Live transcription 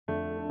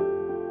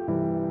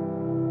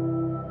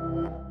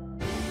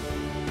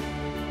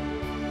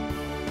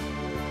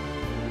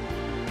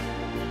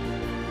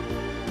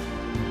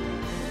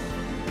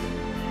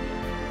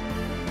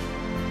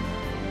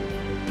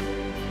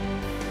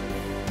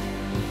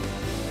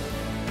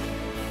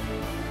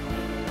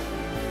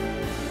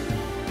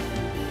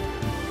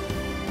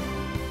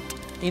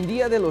In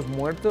Dia de los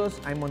Muertos,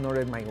 I'm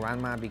honored my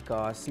grandma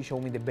because she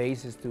showed me the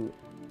basis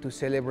to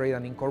celebrate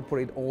and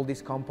incorporate all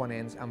these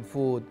components and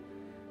food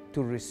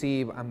to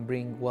receive and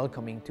bring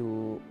welcoming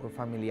to our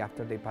family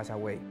after they pass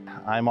away.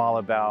 I'm all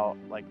about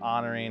like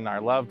honoring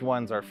our loved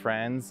ones, our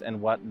friends, and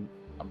what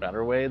a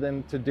better way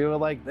than to do it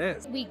like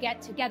this. We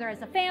get together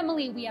as a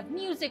family, we have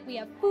music, we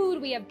have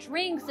food, we have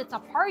drinks. It's a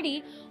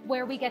party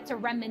where we get to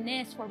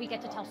reminisce, where we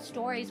get to tell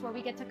stories, where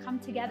we get to come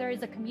together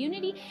as a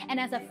community and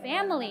as a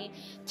family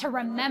to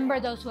remember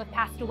those who have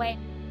passed away.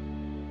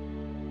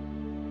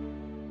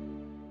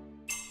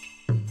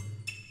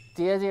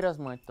 Dia de los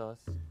Muertos,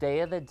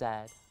 Day of the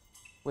Dead,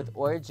 with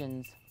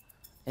origins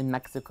in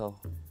Mexico,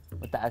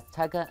 with the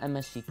Azteca and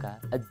Mexica,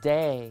 a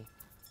day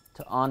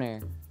to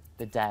honor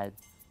the dead,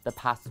 the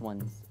past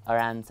ones, our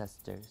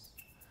ancestors.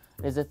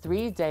 It is a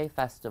 3-day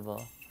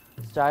festival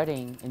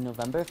starting in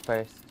November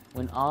 1st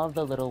when all of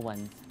the little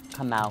ones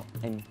come out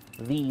and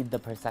lead the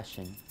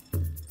procession.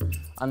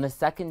 On the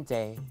 2nd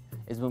day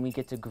is when we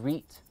get to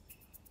greet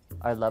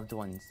our loved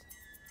ones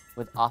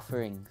with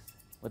offerings,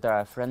 with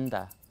our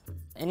ofrenda.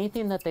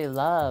 Anything that they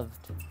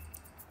loved,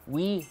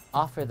 we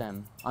offer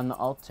them on the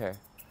altar.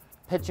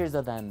 Pictures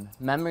of them,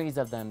 memories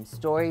of them,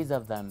 stories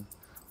of them.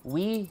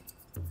 We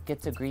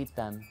get to greet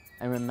them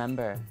and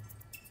remember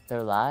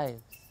their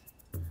lives.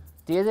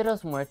 Dia de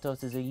los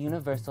Muertos is a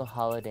universal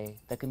holiday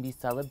that can be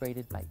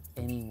celebrated by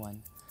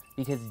anyone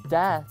because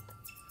death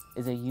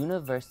is a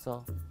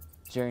universal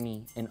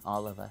journey in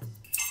all of us.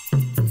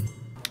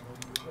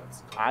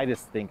 I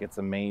just think it's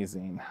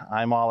amazing.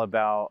 I'm all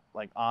about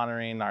like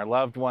honoring our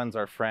loved ones,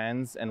 our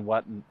friends, and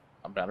what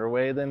a better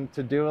way than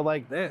to do it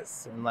like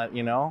this and let,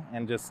 you know,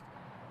 and just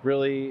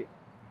really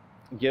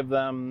give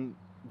them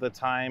the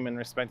time and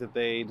respect that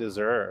they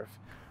deserve.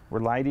 We're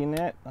lighting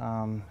it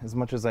as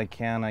much as I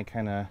can. I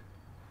kind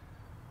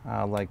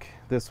of like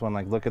this one,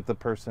 like look at the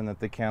person that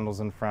the candle's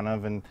in front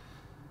of and,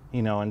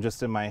 you know, and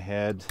just in my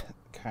head,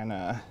 kind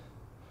of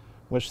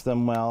wish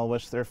them well,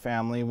 wish their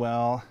family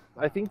well.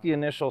 I think the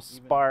initial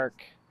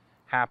spark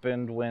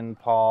happened when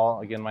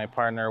Paul, again, my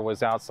partner,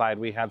 was outside.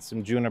 We had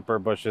some juniper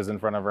bushes in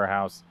front of our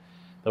house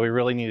that we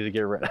really needed to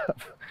get rid of.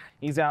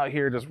 He's out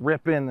here just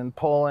ripping and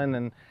pulling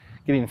and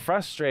getting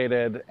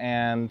frustrated,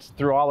 and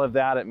through all of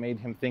that, it made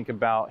him think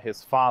about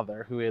his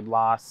father, who he had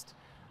lost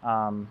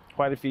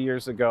quite a few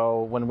years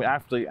ago when we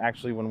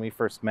actually when we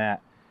first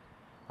met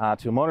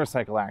to a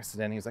motorcycle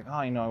accident. He's like,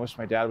 oh, you know, I wish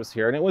my dad was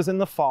here, and it was in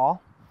the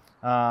fall,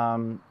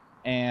 and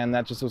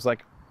that just was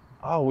like,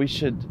 oh, we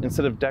should,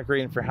 instead of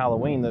decorating for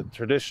Halloween, the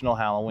traditional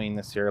Halloween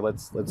this year,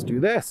 let's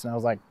do this. And I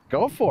was like,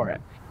 go for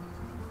it.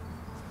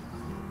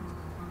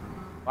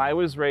 I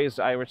was raised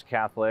Irish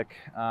Catholic,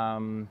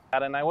 and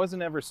I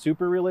wasn't ever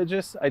super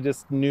religious. I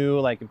just knew,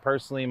 like,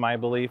 personally, my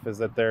belief is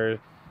that there,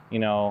 you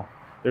know,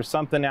 there's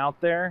something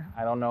out there.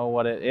 I don't know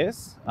what it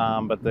is,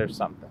 but there's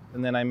something.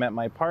 And then I met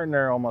my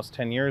partner almost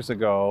 10 years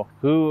ago,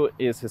 who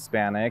is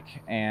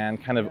Hispanic,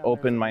 and kind of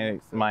opened my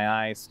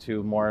eyes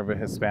to more of a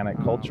Hispanic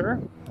culture.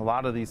 A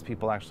lot of these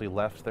people actually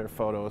left their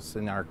photos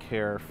in our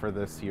care for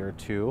this year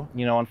too.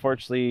 You know,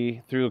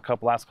 unfortunately, through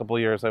last couple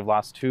of years, I've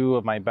lost 2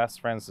 of my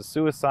best friends to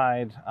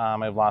suicide.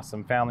 I've lost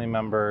some family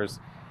members,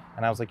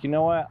 and I was like, you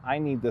know what? I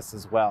need this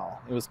as well.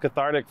 It was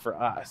cathartic for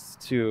us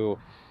to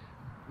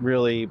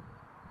really,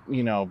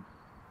 you know,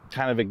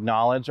 kind of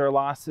acknowledge our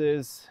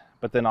losses,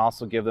 but then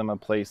also give them a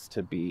place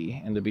to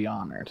be and to be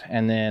honored.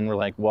 And then we're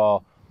like,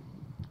 well,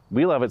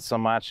 we love it so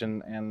much,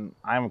 and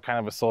I'm kind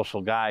of a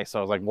social guy, so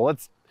I was like, well,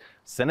 let's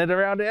send it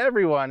around to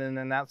everyone. And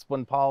then that's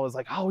when Paul was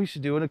like, oh, we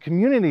should do it a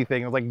community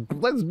thing. I was like,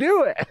 let's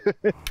do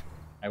it.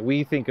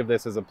 We think of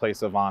this as a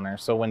place of honor.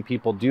 So when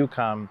people do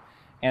come,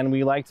 and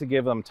we like to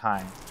give them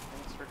time.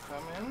 Thanks for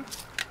coming.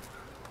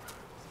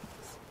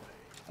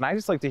 And I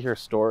just like to hear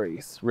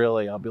stories,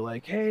 really. I'll be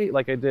like, hey,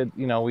 like I did,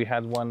 you know, we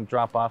had one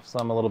drop off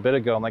some a little bit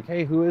ago. I'm like,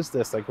 hey, who is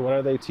this? Like, what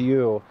are they to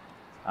you?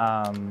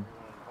 And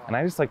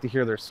I just like to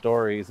hear their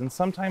stories. And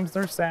sometimes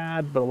they're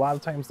sad, but a lot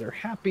of times they're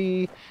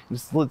happy.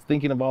 Just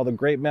thinking of all the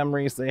great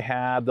memories they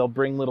had. They'll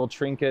bring little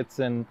trinkets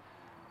and,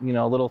 you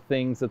know, little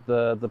things that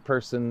the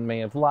person may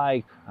have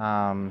liked.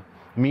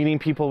 Meeting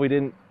people we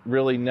didn't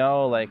really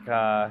know, like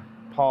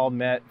Paul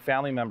met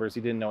family members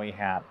he didn't know he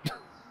had.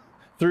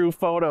 Through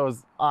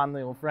photos on the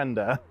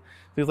ofrenda.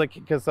 He was like,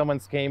 because someone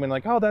came and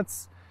like, oh,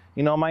 that's,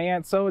 you know, my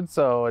aunt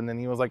so-and-so. And then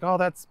he was like, oh,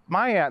 that's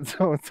my aunt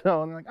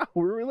so-and-so. And I'm like, oh,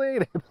 we're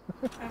related.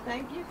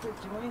 Thank you for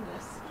doing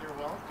this. You're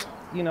welcome.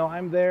 You know,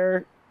 I'm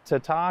there to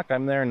talk.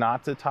 I'm there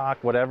not to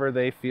talk. Whatever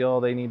they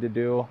feel they need to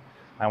do,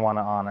 I want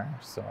to honor.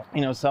 So,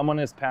 you know, someone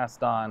has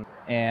passed on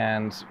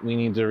and we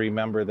need to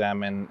remember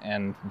them.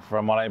 And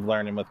from what I've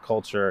learned and with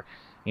culture,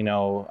 you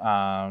know,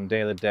 Day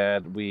of the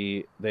Dead,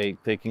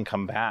 they can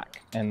come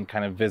back and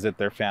kind of visit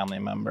their family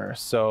members.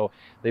 So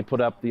they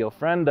put up the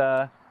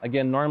ofrenda.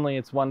 Again, normally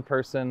it's one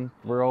person.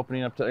 We're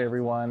opening up to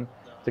everyone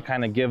to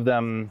kind of give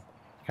them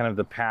kind of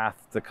the path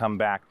to come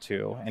back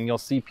to. And you'll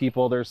see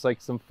people, there's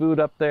like some food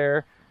up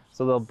there.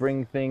 So they'll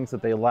bring things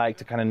that they like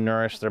to kind of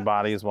nourish their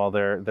bodies while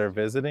they're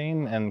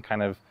visiting and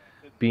kind of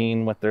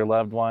being with their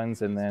loved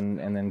ones and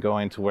then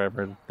going to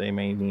wherever they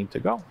may need to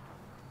go.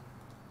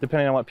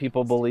 Depending on what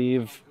people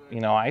believe,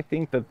 I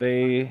think that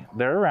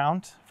they're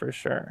around for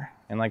sure.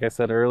 And like I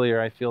said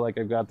earlier, I feel like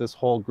I've got this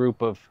whole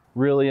group of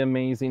really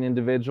amazing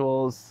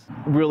individuals,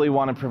 really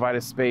want to provide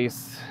a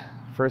space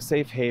for a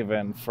safe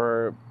haven,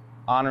 for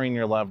honoring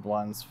your loved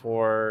ones,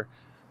 for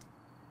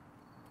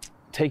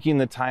taking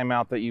the time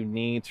out that you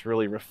need to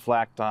really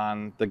reflect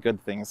on the good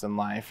things in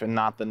life and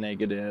not the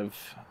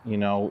negative.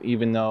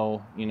 Even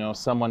though,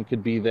 someone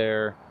could be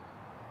there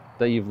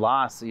that you've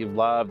lost, that you've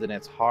loved, and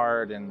it's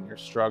hard and you're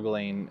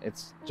struggling.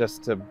 It's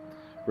just to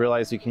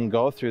realize you can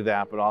go through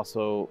that, but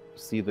also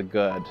see the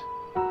good.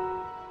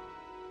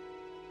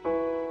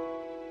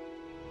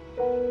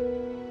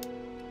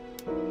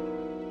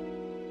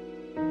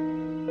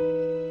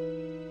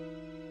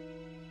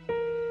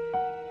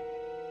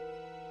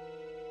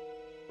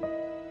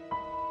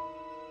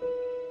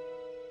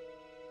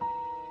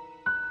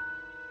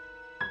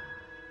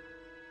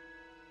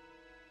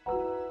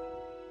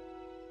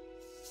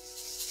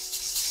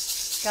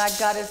 God,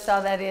 Goddess,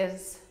 all that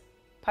is.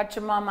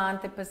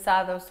 Pachamama,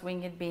 antepasados,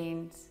 winged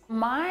beings.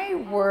 My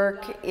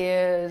work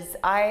is,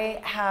 I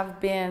have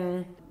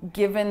been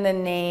given the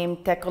name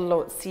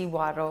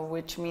Tecolotziwaro,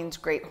 which means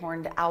great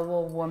horned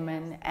owl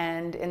woman,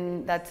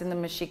 and that's in the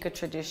Mexica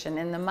tradition.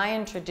 In the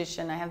Mayan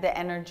tradition, I have the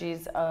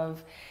energies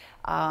of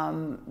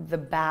the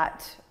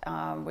bat,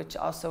 which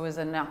also is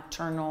a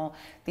nocturnal.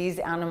 These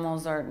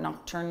animals are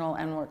nocturnal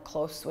and work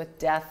close with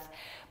death.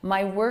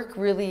 My work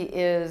really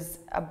is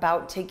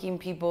about taking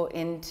people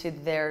into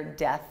their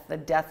death, the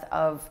death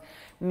of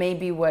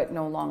maybe what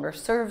no longer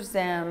serves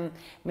them.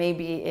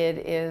 Maybe it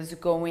is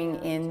going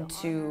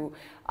into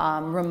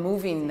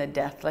removing the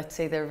death. Let's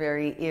say they're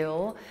very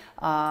ill.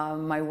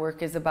 My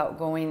work is about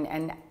going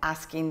and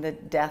asking the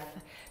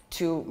death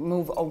to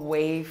move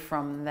away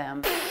from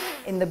them.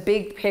 In the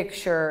big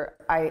picture,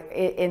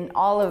 in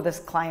all of this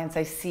clients,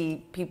 I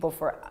see people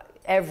for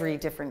every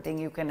different thing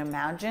you can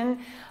imagine,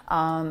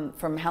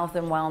 from health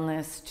and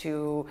wellness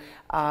to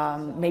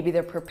maybe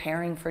they're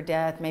preparing for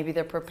death, maybe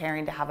they're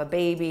preparing to have a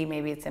baby,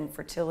 maybe it's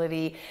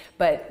infertility,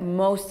 but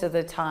most of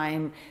the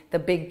time, the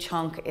big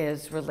chunk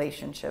is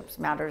relationships,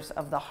 matters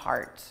of the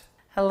heart.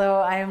 Hello,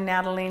 I am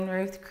Natalie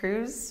Ruth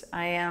Cruz.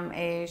 I am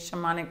a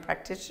shamanic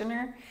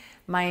practitioner,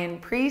 Mayan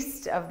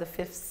priest of the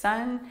fifth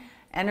sun,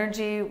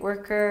 energy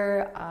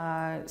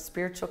worker,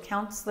 spiritual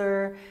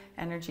counselor,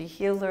 energy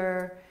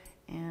healer,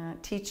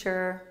 and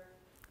teacher,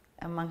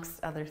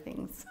 amongst other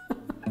things.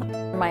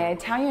 My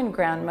Italian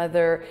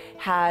grandmother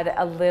had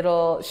a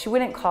little, she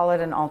wouldn't call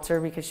it an altar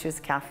because she was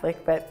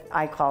Catholic, but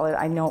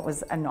I know it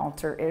was an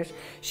altar-ish.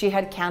 She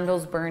had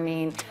candles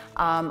burning,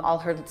 all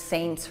her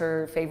saints,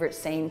 her favorite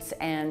saints,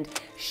 and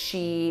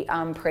she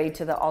prayed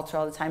to the altar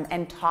all the time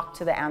and talked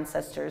to the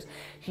ancestors.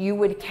 You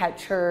would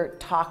catch her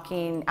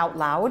talking out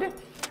loud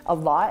a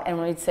lot, and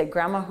we'd say,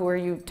 "Grandma, who are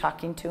you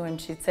talking to?" And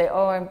she'd say,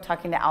 "Oh, I'm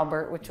talking to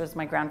Albert," which was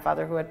my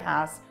grandfather who had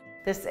passed.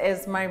 This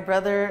is my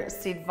brother,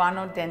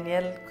 Silvano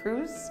Daniel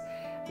Cruz,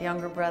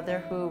 younger brother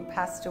who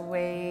passed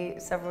away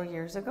several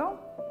years ago.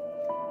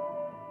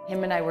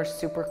 Him and I were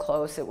super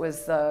close. It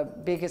was the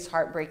biggest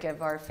heartbreak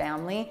of our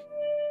family.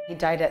 He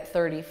died at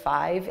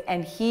 35,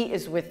 and he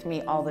is with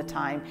me all the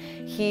time.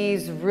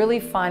 He's really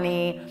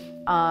funny,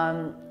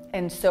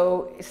 and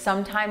so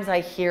sometimes I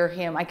hear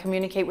him, I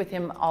communicate with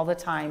him all the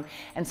time,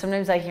 and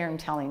sometimes I hear him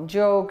telling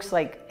jokes,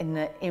 like in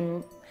the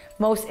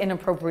most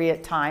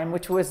inappropriate time,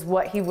 which was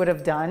what he would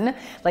have done.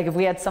 Like if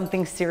we had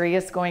something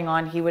serious going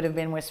on, he would have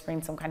been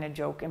whispering some kind of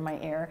joke in my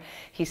ear.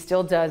 He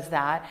still does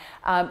that.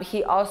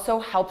 He also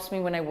helps me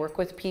when I work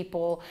with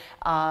people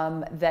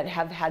that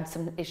have had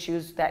some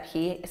issues that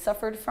he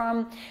suffered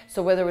from.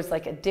 So whether it was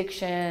like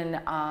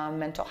addiction,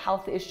 mental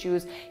health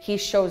issues, he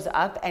shows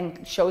up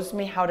and shows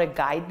me how to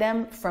guide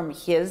them from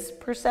his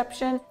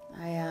perception.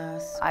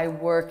 I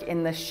work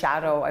in the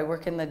shadow. I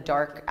work in the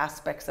dark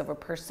aspects of a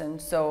person.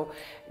 So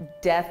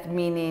death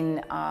meaning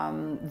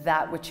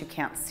that which you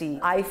can't see.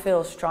 I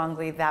feel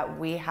strongly that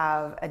we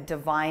have a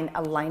divine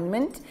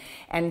alignment.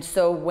 And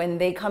so when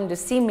they come to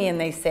see me and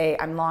they say,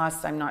 "I'm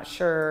lost, I'm not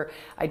sure,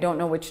 I don't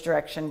know which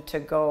direction to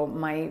go,"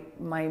 my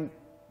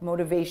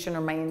motivation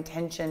or my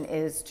intention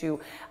is to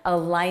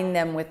align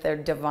them with their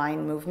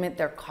divine movement,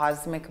 their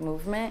cosmic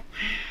movement.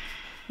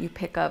 You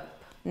pick up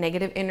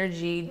negative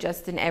energy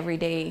just in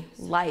everyday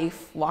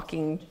life,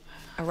 walking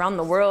around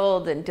the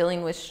world and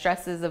dealing with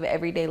stresses of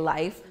everyday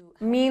life.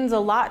 It means a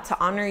lot to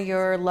honor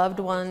your loved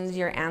ones,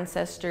 your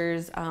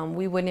ancestors.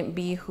 We wouldn't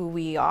be who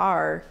we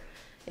are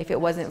if it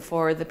wasn't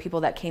for the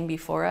people that came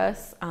before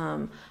us.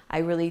 I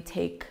really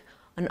take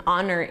an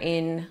honor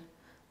in,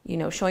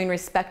 showing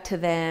respect to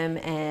them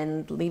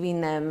and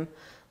leaving them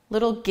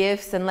little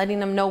gifts and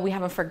letting them know we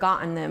haven't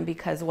forgotten them,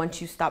 because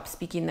once you stop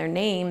speaking their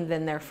name,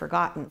 then they're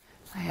forgotten.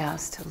 I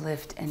ask to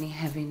lift any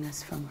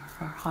heaviness from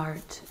her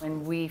heart.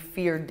 When we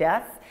fear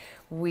death,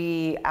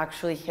 we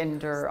actually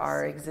hinder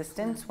our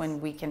existence. When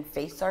we can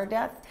face our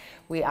death,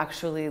 we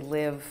actually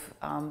live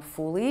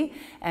fully.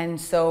 And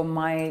so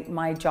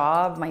my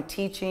job, my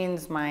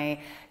teachings, my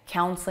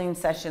counseling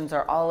sessions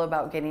are all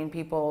about getting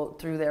people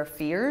through their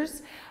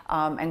fears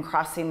and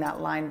crossing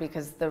that line,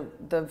 because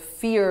the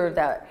fear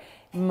that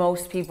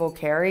most people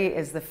carry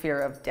is the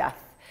fear of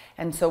death.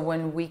 And so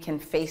when we can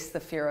face the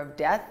fear of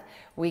death,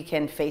 we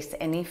can face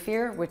any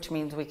fear, which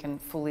means we can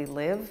fully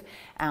live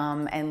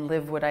and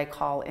live what I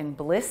call in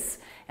bliss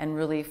and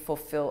really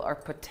fulfill our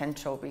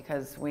potential,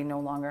 because we no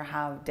longer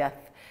have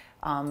death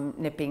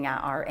nipping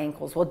at our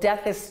ankles. Well,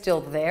 death is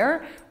still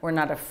there. We're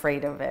not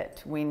afraid of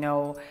it. We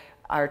know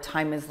our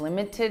time is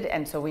limited,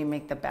 and so we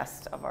make the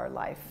best of our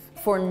life.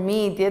 For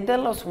me, Dia de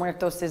los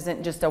Muertos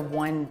isn't just a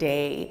one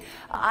day.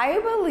 I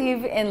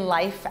believe in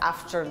life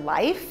after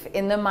life.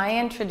 In the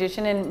Mayan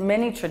tradition and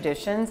many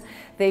traditions,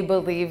 they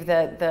believe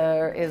that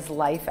there is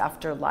life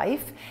after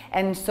life.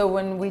 And so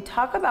when we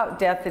talk about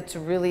death, it's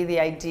really the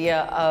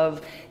idea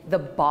of the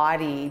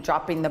body,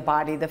 dropping the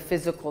body, the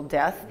physical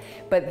death,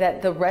 but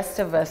that the rest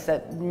of us,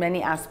 that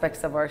many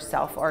aspects of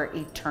ourself are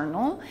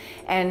eternal.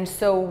 And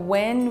so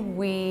when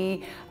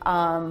we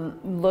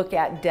look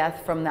at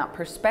death from that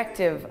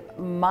perspective,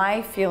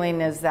 my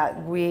feeling is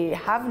that we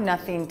have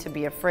nothing to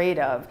be afraid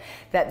of,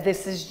 that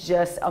this is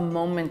just a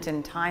moment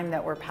in time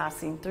that we're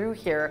passing through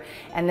here,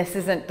 and this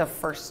isn't the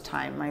first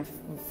time. I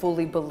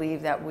fully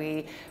believe that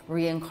we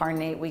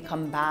reincarnate, we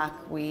come back,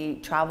 we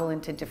travel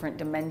into different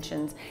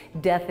dimensions.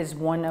 Death is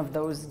one of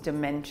those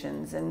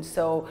dimensions, and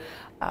so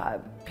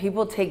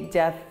people take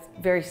death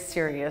very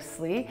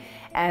seriously,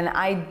 and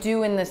I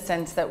do, in the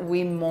sense that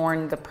we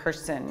mourn the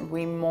person,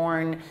 we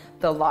mourn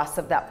the loss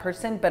of that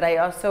person, but I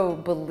also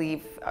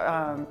believe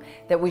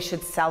that we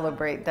should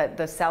celebrate, that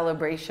the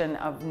celebration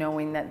of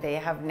knowing that they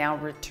have now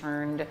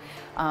returned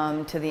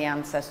to the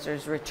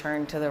ancestors,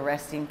 returned to the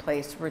resting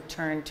place,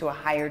 returned to a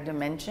higher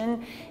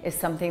dimension, is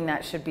something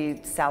that should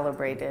be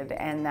celebrated,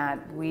 and that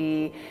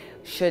we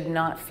should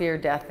not fear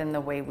death in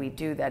the way we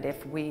do. That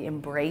if we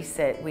embrace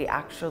it, we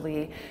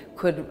actually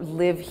could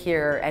live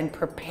here and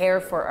prepare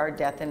for our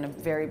death in a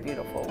very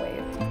beautiful way.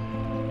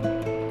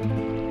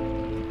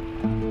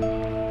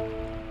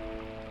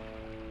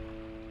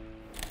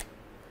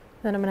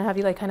 Then I'm gonna have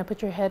you like kind of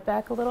put your head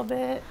back a little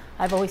bit.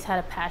 I've always had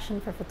a passion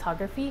for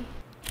photography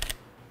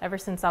ever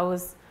since I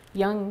was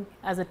young,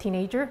 as a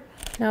teenager.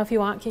 Now, if you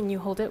want, can you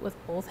hold it with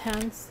both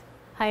hands?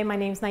 Hi, my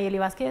name's Nayeli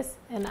Vasquez,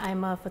 and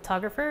I'm a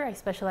photographer. I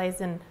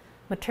specialize in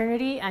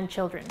maternity and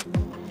children.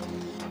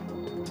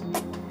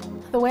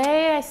 The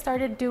way I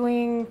started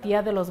doing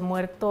Dia de los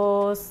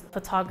Muertos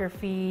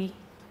photography,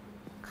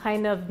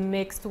 kind of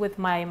mixed with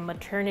my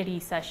maternity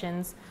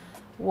sessions,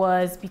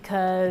 was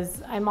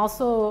because I'm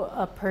also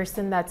a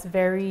person that's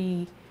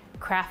very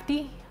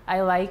crafty.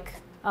 I like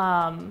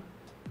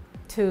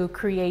to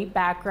create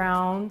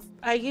backgrounds.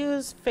 I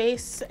use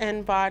face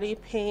and body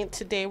paint.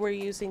 Today we're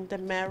using the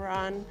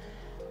Meron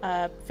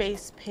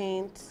face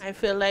paint. I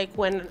feel like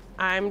when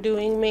I'm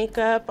doing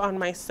makeup on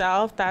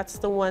myself, that's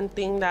the one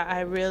thing that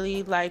I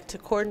really like to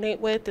coordinate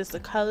with, is the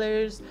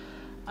colors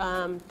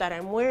that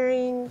I'm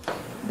wearing.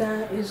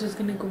 That is just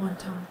gonna go on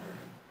top.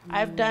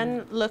 I've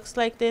done looks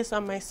like this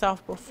on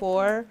myself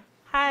before.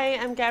 Hi,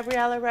 I'm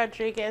Gabriela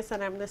Rodriguez,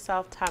 and I'm the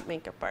self-taught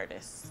makeup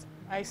artist.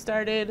 I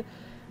started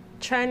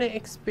trying to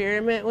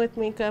experiment with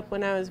makeup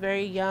when I was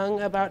very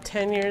young, about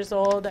 10 years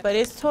old. But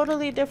it's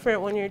totally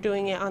different when you're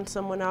doing it on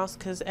someone else,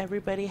 because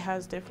everybody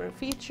has different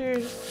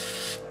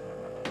features.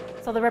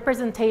 So the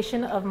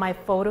representation of my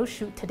photo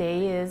shoot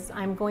today is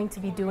I'm going to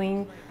be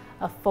doing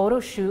a photo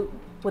shoot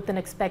with an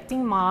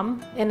expecting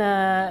mom in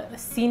a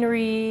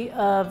scenery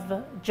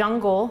of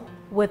jungle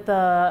with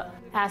a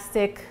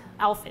Aztec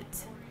outfit.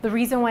 The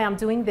reason why I'm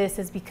doing this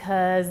is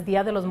because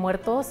Dia de los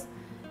Muertos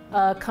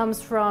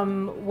comes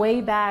from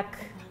way back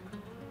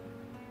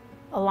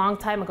a long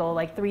time ago,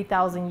 like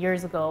 3,000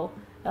 years ago.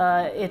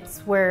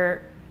 It's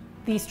where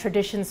these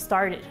traditions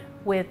started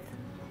with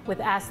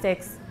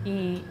Aztecs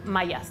y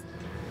Mayas.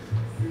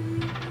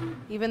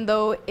 Even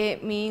though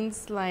it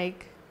means,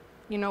 like,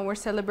 you know, we're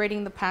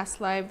celebrating the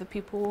past life, the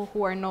people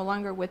who are no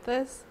longer with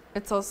us,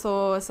 it's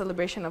also a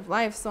celebration of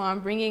life. So I'm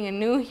bringing a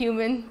new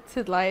human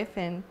to life,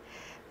 and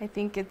I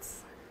think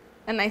it's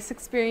a nice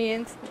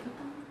experience.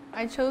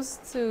 I chose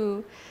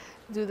to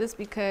do this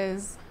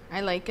because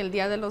I like El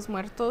Dia de los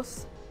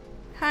Muertos.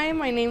 Hi,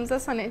 my name's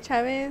Asanet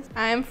Chavez.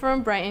 I'm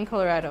from Brighton,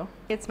 Colorado.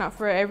 It's not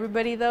for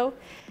everybody though.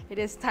 It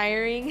is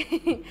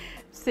tiring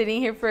sitting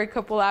here for a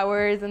couple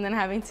hours and then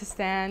having to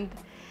stand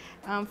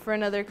for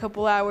another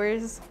couple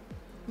hours,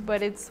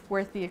 but it's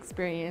worth the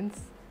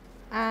experience.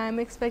 I'm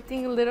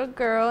expecting a little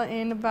girl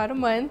in about a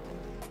month.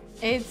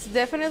 It's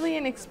definitely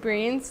an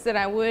experience that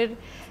I would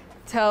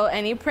tell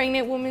any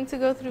pregnant woman to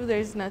go through.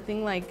 There's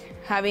nothing like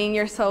having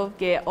yourself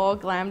get all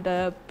glammed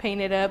up,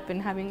 painted up,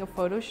 and having a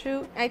photo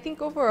shoot. I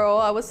think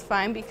overall I was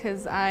fine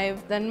because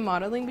I've done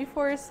modeling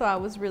before, so I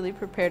was really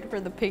prepared for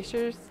the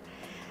pictures.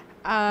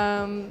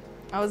 I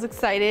was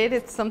excited.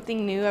 It's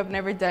something new. I've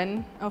never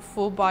done a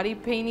full body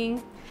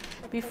painting.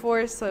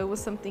 before, so it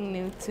was something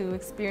new to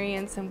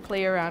experience and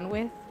play around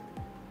with.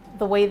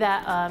 The way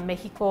that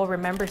Mexico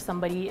remembers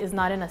somebody is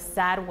not in a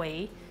sad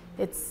way,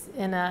 it's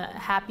in a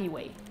happy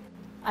way.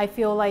 I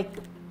feel like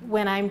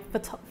when I'm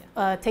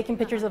taking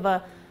pictures of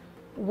a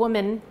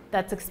woman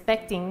that's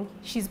expecting,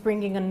 she's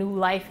bringing a new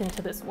life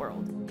into this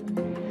world.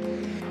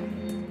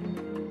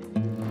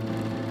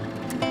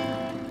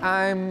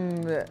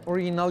 I'm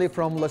originally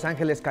from Los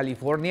Angeles,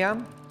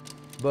 California,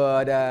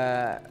 but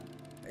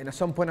at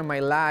some point in my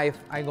life,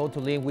 I go to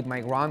live with my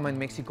grandma in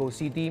Mexico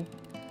City,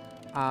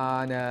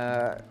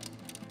 and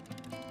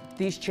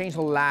this change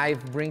of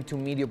life brings to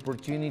me the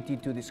opportunity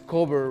to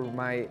discover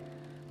my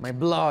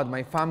blood,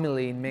 my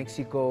family in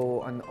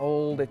Mexico, and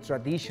all the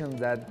traditions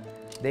that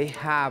they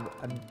have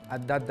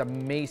at that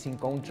amazing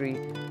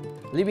country.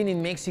 Living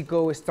in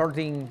Mexico,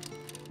 starting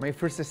my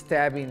first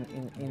step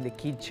in the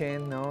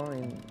kitchen, no?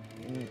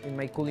 in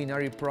my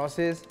culinary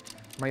process.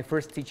 My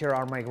first teacher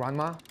are my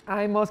grandma.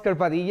 I'm Oscar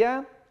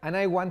Padilla, and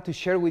I want to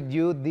share with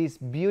you this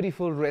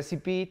beautiful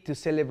recipe to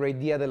celebrate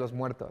Dia de los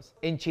Muertos,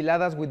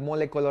 enchiladas with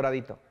mole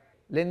coloradito.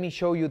 Let me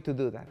show you to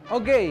do that.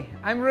 Okay,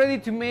 I'm ready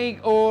to make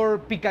our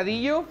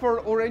picadillo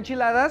for our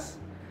enchiladas.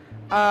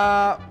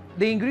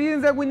 The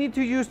ingredients that we need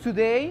to use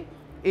today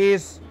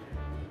is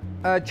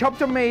chopped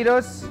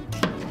tomatoes,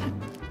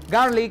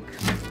 garlic,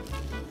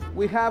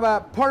 we have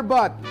a pork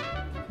butt,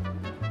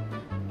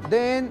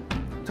 then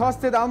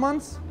toasted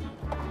almonds,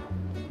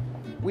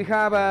 we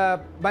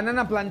have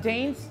banana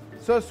plantains,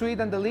 so sweet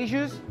and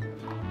delicious,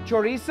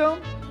 chorizo,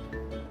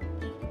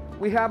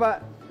 we have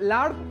a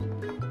lard,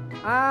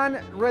 and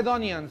red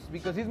onions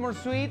because it's more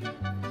sweet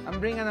and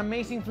bring an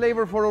amazing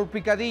flavor for our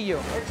picadillo.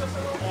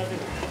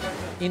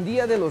 In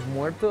Dia de los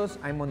Muertos,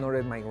 I'm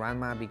honored my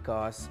grandma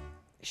because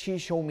she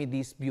showed me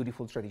this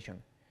beautiful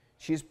tradition.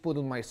 She's put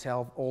on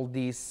myself all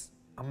these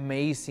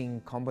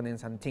amazing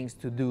components and things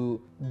to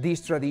do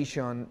this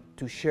tradition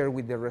to share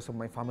with the rest of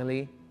my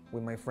family,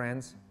 with my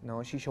friends.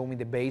 No, she showed me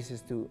the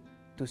basis to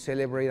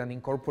celebrate and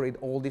incorporate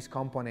all these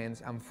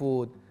components and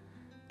food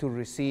to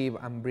receive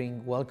and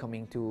bring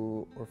welcoming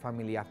to our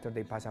family after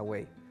they pass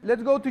away.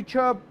 Let's go to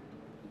chop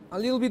a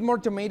little bit more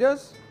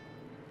tomatoes.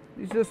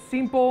 It's just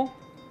simple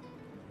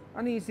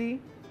and easy.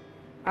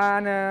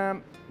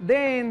 And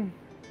then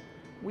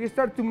we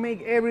start to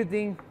make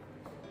everything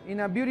in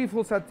a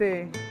beautiful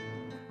satay.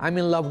 I'm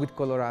in love with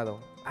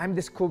Colorado. I've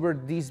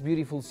discovered this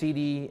beautiful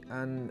city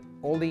and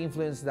all the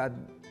influence that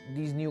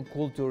this new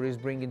culture is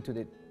bringing to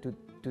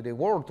the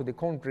world, to the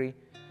country,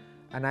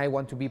 and I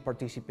want to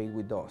participate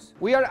with those.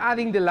 We are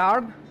adding the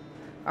lard,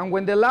 and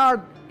when the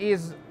lard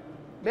is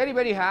very,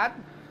 very hot,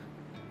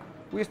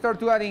 we start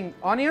to adding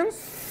onions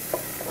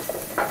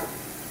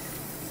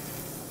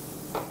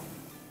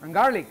and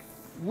garlic.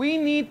 We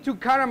need to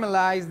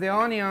caramelize the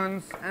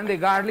onions and the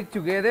garlic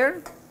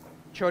together,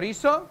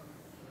 chorizo.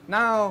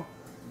 Now,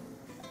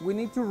 we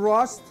need to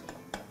roast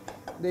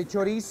the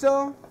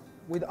chorizo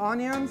with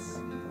onions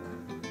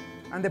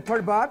and the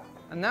pork butt.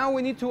 And now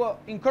we need to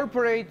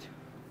incorporate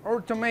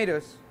our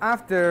tomatoes.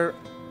 After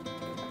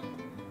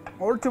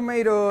our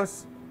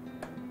tomatoes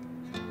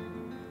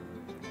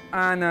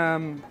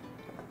and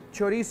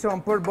chorizo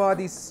and pork butt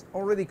is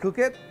already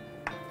cooked,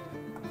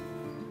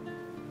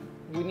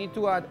 we need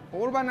to add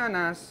our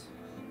bananas.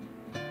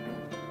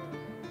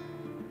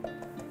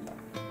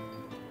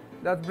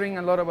 That brings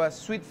a lot of a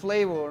sweet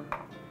flavor,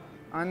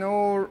 and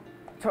our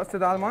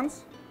toasted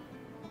almonds.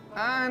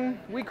 And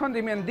we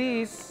condiment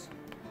this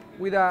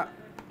with a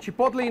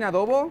chipotle in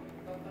adobo,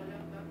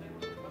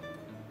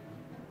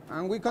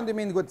 and we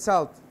condiment with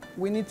salt.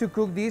 We need to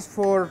cook this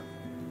for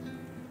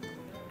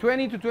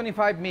 20 to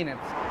 25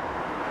 minutes.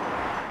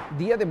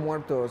 Dia de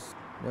Muertos,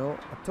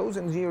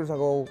 1,000 years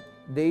ago,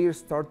 they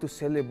start to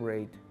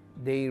celebrate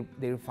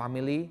their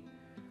family,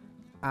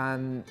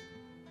 and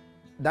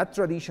that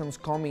tradition's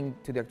coming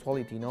to the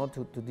actuality,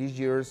 to these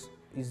years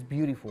is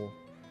beautiful.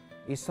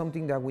 It's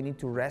something that we need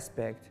to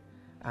respect,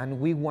 and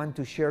we want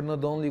to share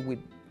not only with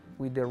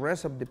the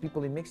rest of the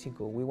people in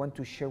Mexico, we want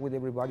to share with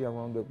everybody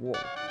around the world.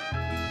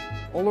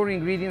 All our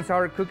ingredients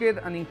are cooked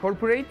and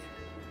incorporated,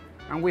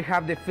 and we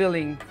have the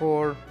filling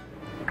for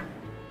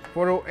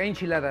our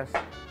enchiladas.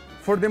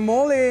 For the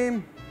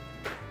mole,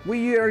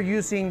 we are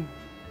using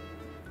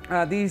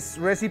this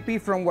recipe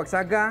from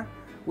Oaxaca.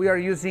 We are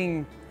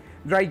using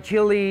dried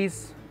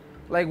chilies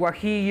like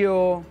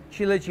guajillo,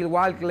 chile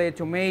chilhuacle,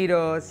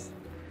 tomatoes,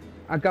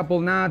 a couple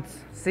nuts,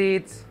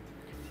 seeds,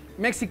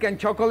 Mexican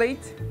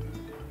chocolate,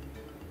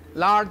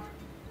 lard,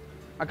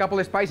 a couple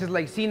of spices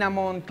like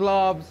cinnamon,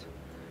 cloves,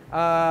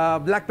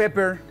 black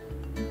pepper,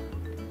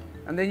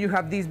 and then you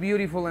have these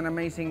beautiful and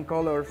amazing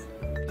colors.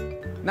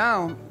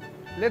 Now,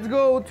 let's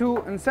go to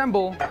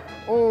assemble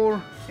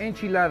our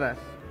enchiladas.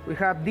 We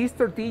have these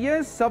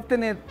tortillas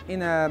softened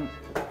in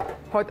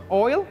hot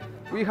oil.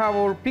 We have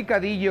our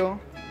picadillo.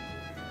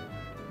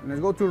 Let's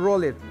go to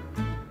roll it.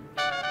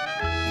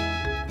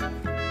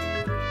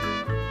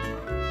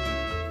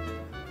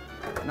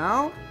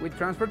 Now we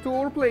transfer to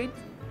our plate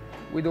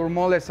with our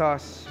mole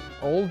sauce.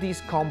 All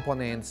these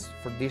components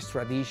for these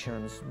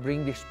traditions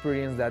bring the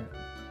experience that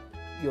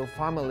your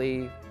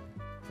family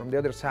from the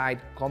other side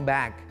come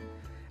back,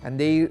 and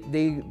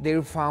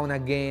they found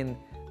again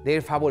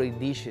their favorite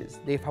dishes,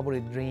 their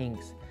favorite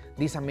drinks,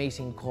 these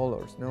amazing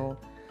colors. No,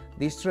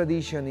 this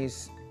tradition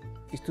is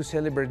to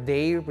celebrate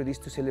there, but it's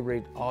to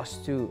celebrate us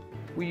too.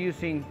 We're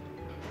using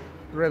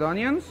red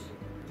onions,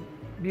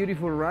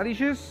 beautiful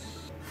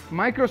radishes,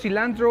 micro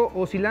cilantro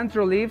or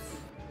cilantro leaves,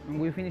 and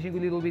we're finishing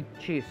with a little bit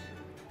cheese.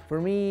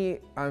 For me,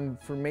 and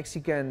for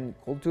Mexican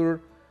culture,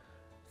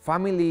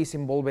 family is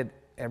involved with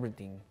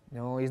everything. You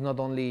know, it's not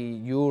only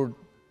your,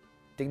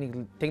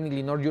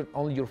 technically not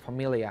only your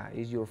familia,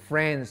 it's your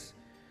friends,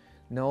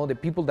 you know, the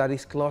people that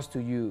is close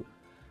to you.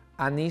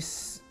 And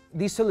this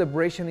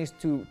celebration is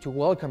to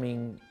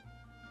welcoming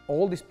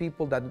all these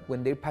people that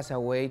when they pass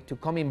away, to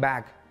coming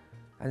back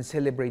and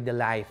celebrate the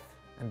life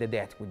and the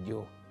death with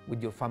you,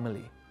 with your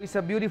family. It's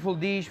a beautiful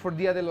dish for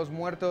Dia de los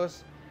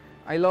Muertos.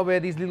 I love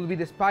it. It's a little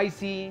bit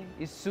spicy,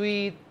 it's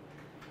sweet,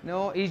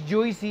 no, it's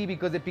juicy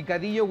because the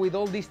picadillo with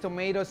all these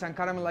tomatoes and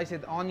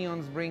caramelized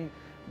onions bring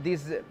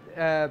this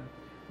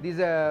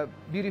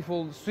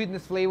beautiful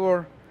sweetness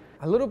flavor.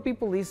 A lot of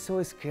people is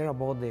so scared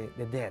about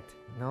the death,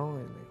 no?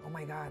 Like, oh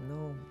my God,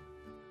 no.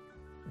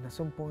 And at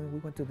some point we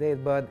went to death,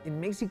 but in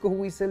Mexico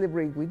we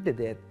celebrate with the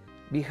dead.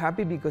 Be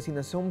happy because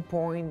at some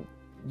point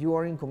you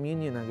are in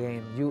communion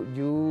again.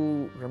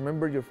 You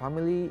remember your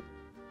family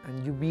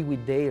and you be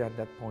with them at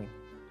that point.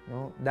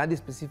 No? That is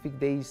specific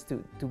days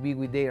to be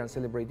with them and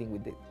celebrating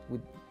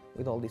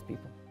with all these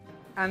people.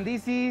 And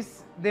this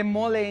is the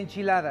mole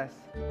enchiladas.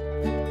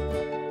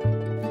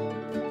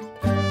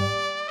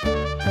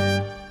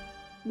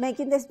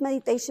 Making this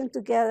meditation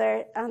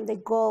together, and the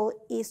goal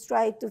is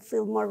try to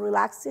feel more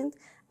relaxing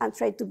and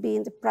try to be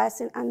in the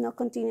present and not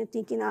continue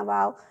thinking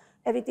about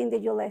everything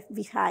that you left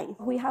behind.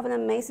 We have an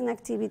amazing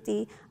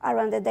activity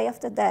around the Day of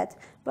the Dead,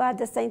 but at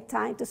the same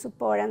time to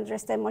support and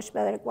understand much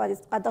better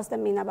what does that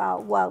mean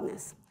about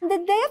wellness. The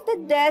Day of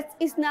the Dead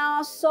is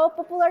now so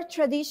popular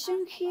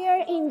tradition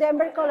here in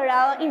Denver,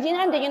 Colorado, in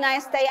general in the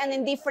United States and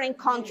in different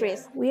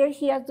countries. We are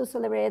here to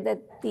celebrate the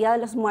Dia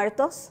de los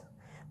Muertos,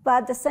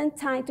 but at the same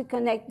time to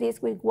connect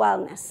this with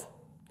wellness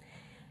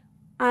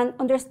and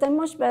understand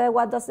much better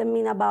what does it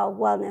mean about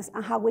wellness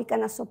and how we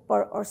can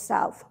support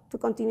ourselves to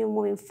continue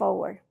moving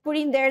forward.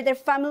 Putting there their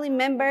family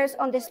members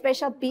on the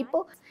special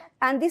people,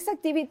 and this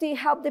activity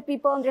helped the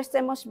people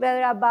understand much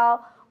better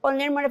about or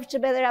learn much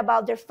better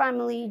about their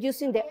family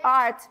using the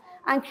art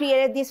and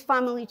created this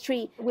family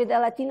tree. With the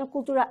Latino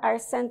Cultural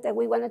Arts Center,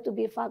 we wanted to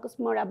be focused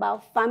more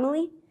about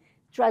family,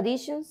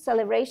 traditions,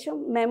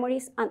 celebration,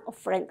 memories, and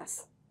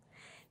ofrendas.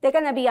 There are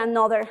gonna be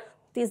another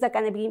things that are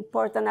gonna be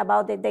important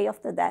about the Day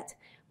of the Dead,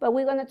 but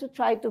we're going to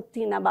try to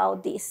think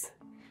about this.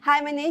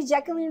 Hi, my name is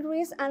Jacqueline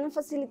Ruiz. I'm a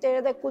facilitator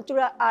at the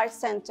Cultural Arts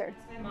Center.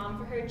 My mom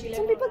for her Chile.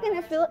 Some people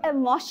can feel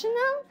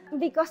emotional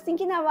because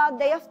thinking about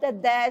Day of the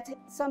Dead,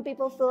 some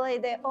people feel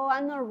like oh,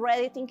 I'm not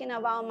ready thinking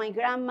about my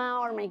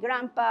grandma or my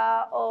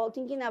grandpa or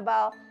thinking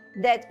about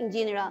death in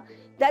general.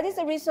 That is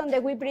the reason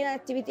that we bring an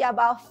activity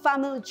about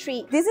family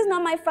tree. This is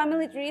not my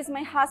family tree, it's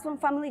my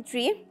husband's family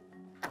tree.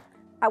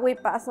 I will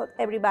pass out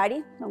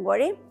everybody, don't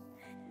worry.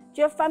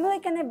 Your family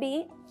can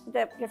be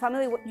your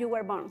family you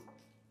were born,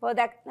 but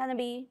that's gonna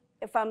be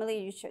a family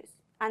you choose,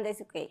 and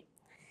that's okay.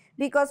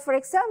 Because, for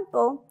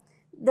example,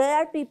 there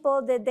are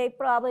people that they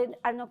probably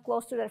are not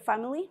close to their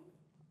family,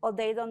 or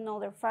they don't know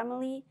their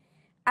family,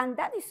 and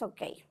that is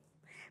okay.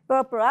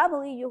 But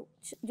probably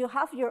you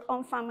have your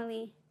own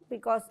family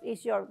because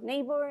it's your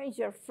neighbor, it's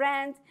your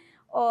friend,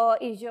 or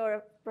it's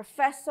your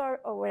professor,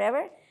 or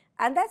whatever,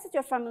 and that's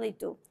your family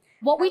too.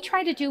 What we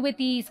try to do with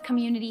these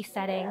community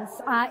settings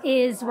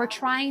is we're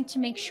trying to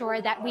make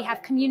sure that we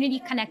have community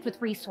connect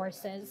with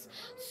resources.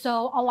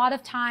 So a lot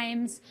of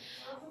times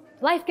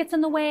life gets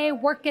in the way,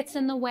 work gets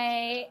in the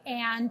way,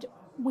 and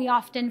we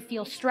often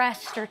feel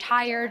stressed or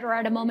tired or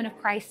at a moment of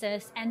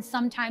crisis. And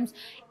sometimes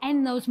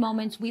in those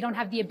moments, we don't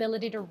have the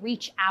ability to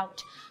reach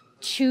out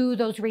to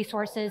those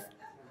resources.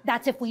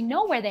 That's if we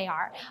know where they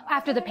are.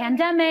 After the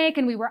pandemic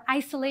and we were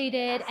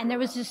isolated and there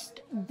was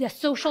just the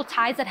social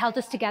ties that held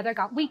us together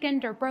got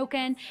weakened or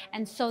broken.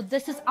 And so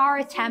this is our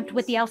attempt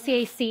with the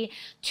LCAC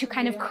to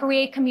kind of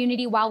create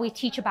community while we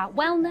teach about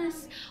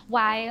wellness,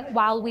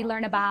 while we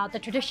learn about the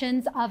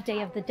traditions of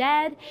Day of the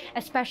Dead,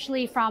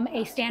 especially from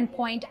a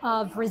standpoint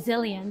of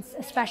resilience,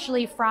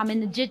 especially from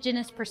an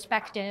indigenous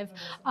perspective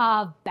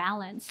of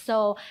balance.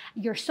 So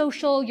your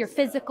social, your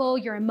physical,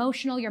 your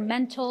emotional, your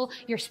mental,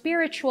 your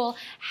spiritual,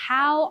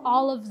 how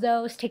all of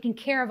those, taking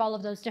care of all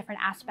of those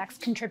different aspects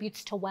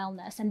contributes to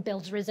wellness and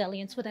builds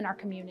resilience within our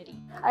community.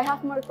 I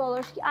have more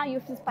colors. You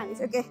speak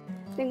Spanish, okay.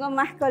 Tengo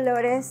más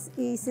colores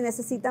y si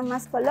necesitan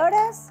más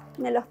colores,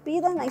 me los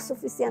piden. Hay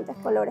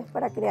suficientes colores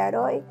para crear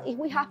hoy.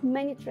 We have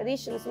many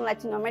traditions in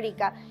Latin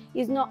America.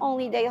 It's not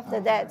only Day of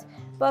the Dead,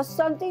 but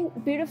something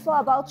beautiful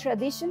about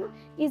tradition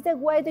is the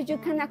way that you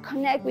can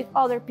connect with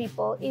other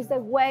people, is the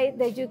way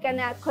that you can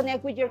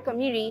connect with your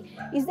community,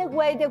 is the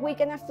way that we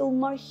can feel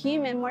more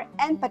human, more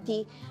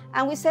empathy.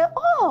 And we say,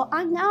 oh,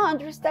 I now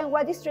understand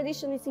why this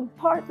tradition is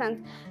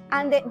important,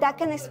 and that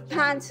can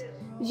expand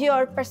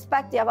your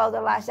perspective about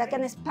the life, that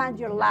can expand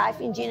your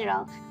life in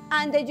general.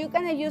 And that you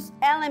can use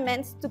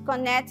elements to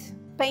connect,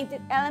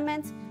 painted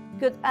elements,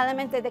 good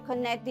elements that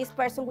connect this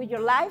person with your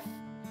life.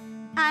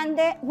 And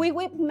we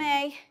will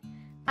make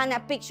a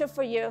picture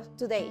for you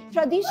today.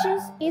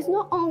 Traditions is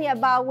not only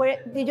about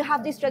where did you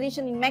have this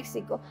tradition in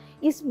Mexico.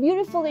 It's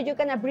beautiful that you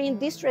can bring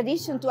this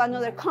tradition to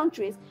another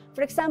countries.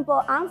 For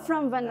example, I'm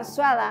from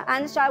Venezuela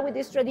and I started with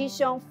this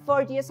tradition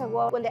 4 years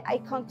ago when I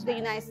come to the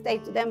United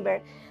States, to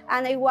Denver.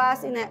 And I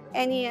was in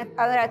any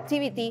other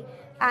activity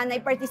and I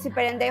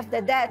participated in Day of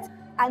the Dead.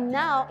 And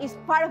now it's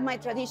part of my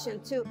tradition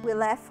too. We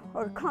left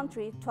our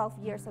country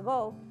 12 years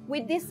ago.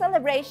 With this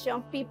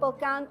celebration, people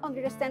can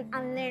understand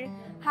and learn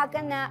how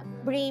can I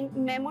bring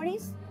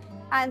memories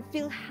and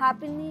feel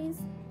happiness,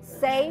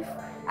 safe,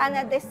 and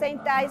at the same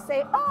time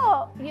say,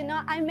 oh, you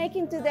know, I'm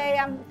making today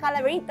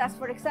calaveritas,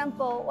 for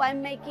example, or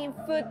I'm making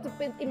food to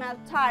put in my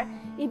altar.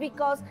 It's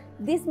because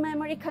this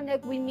memory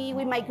connect with me,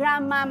 with my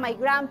grandma, my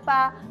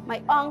grandpa,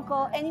 my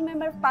uncle, any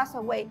member passed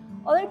away.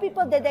 Other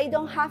people that they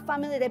don't have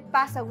family that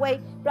pass away,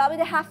 probably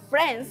they have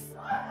friends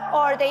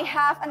or they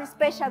have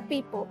special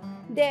people.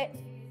 The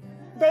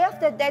Day of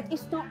the Dead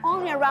is not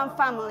only around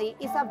family,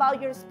 it's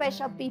about your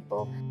special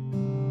people.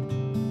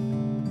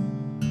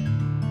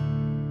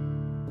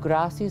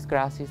 Gracias,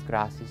 gracias,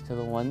 gracias to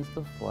the ones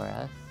before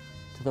us,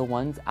 to the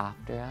ones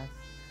after us,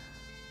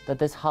 that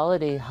this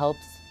holiday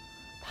helps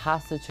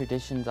pass the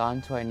traditions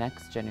on to our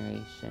next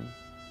generation,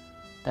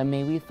 that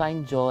may we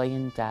find joy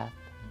in death,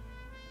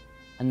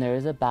 and there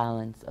is a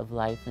balance of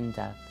life and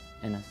death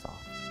in us all.